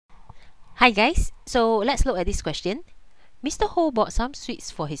Hi guys, so let's look at this question. Mr. Ho bought some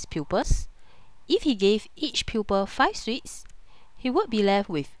sweets for his pupils. If he gave each pupil 5 sweets, he would be left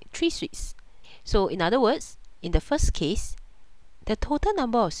with 3 sweets. So in other words, in the first case, the total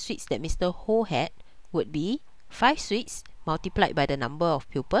number of sweets that Mr. Ho had would be 5 sweets multiplied by the number of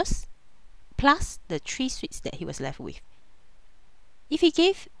pupils plus the 3 sweets that he was left with. If he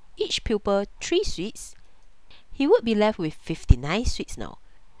gave each pupil 3 sweets, he would be left with 59 sweets now.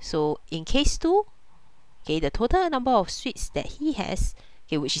 So in case 2, the total number of sweets that he has,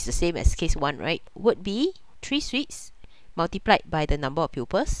 which is the same as case 1, right, would be 3 sweets multiplied by the number of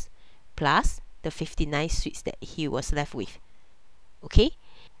pupils plus the 59 sweets that he was left with. Okay,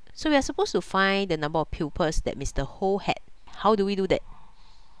 so we are supposed to find the number of pupils that Mr. Ho had. How do we do that?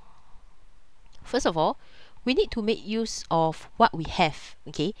 First of all, we need to make use of what we have.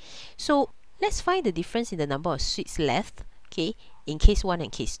 Okay, so let's find the difference in the number of sweets left, in case 1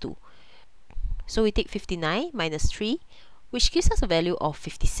 and case 2. So we take 59 minus 3, which gives us a value of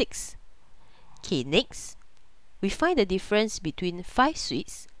 56. Okay, next, we find the difference between 5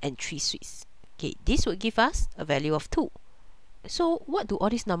 sweets and 3 sweets. Okay, this would give us a value of 2. So what do all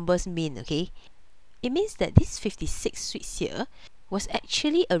these numbers mean? Okay, it means that this 56 sweets here was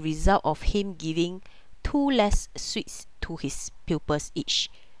actually a result of him giving 2 less sweets to his pupils each.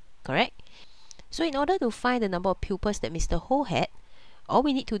 Correct? So in order to find the number of pupils that Mr. Ho had, all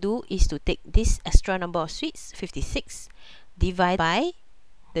we need to do is to take this extra number of sweets, 56, divide by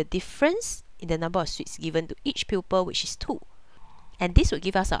the difference in the number of sweets given to each pupil, which is 2. And this will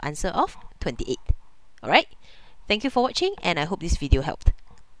give us our answer of 28. Alright? Thank you for watching, and I hope this video helped.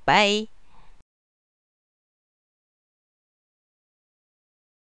 Bye!